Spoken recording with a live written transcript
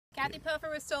Kathy Puffer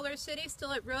with Solar City,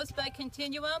 still at Rosebud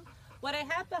Continuum. What I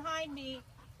have behind me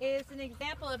is an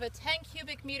example of a 10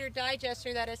 cubic meter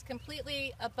digester that is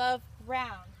completely above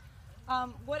ground.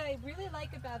 What I really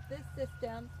like about this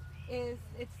system is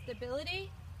its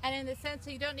stability, and in the sense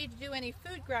that you don't need to do any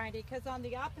food grinding, because on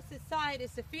the opposite side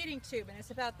is the feeding tube, and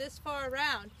it's about this far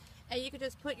around, and you can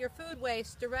just put your food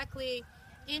waste directly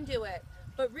into it.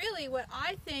 But really what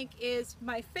I think is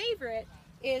my favorite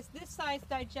is this size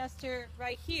digester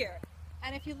right here.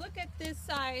 And if you look at this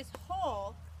size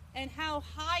hole and how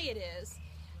high it is,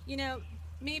 you know,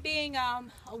 me being a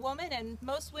woman, and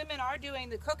most women are doing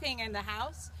the cooking in the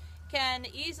house, can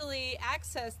easily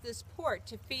access this port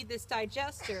to feed this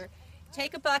digester.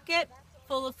 Take a bucket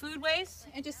full of food waste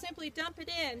and just simply dump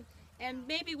it in, and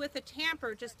maybe with a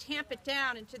tamper just tamp it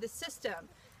down into the system.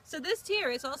 So this here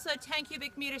is also a 10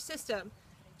 cubic meter system,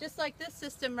 just like this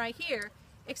system right here,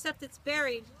 except it's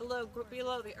buried below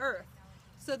the earth.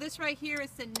 So this right here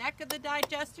is the neck of the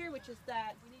digester, which is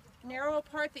that narrow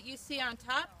part that you see on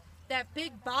top. That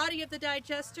big body of the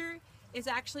digester is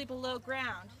actually below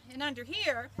ground. And under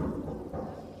here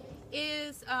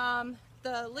is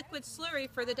the liquid slurry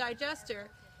for the digester,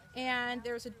 and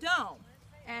there's a dome.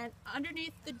 And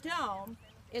underneath the dome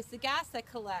is the gas that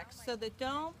collects. So the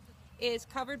dome is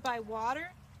covered by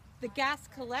water. The gas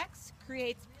collects,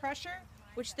 creates pressure,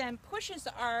 which then pushes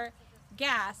our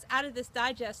gas out of this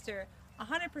digester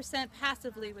 100%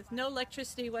 passively with no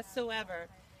electricity whatsoever.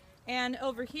 And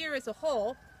over here is a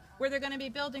hole where they're going to be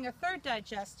building a third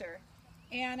digester.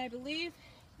 And I believe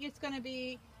it's going to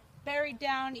be buried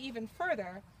down even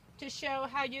further to show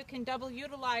how you can double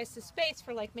utilize the space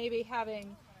for, like, maybe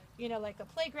having, you know, like a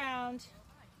playground,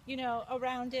 you know,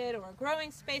 around it, or a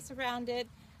growing space around it.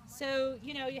 So,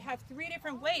 you know, you have 3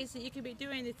 different ways that you could be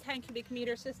doing the 10 cubic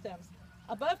meter systems: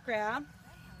 above ground,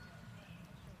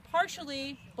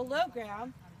 partially below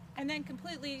ground, and then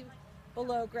completely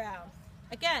below ground.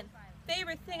 Again,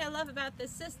 favorite thing I love about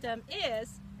this system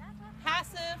is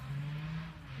passive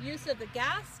use of the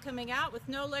gas coming out with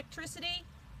no electricity,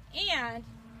 and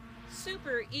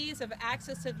super ease of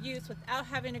access of use without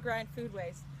having to grind food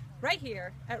waste, right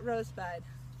here at Rosebud.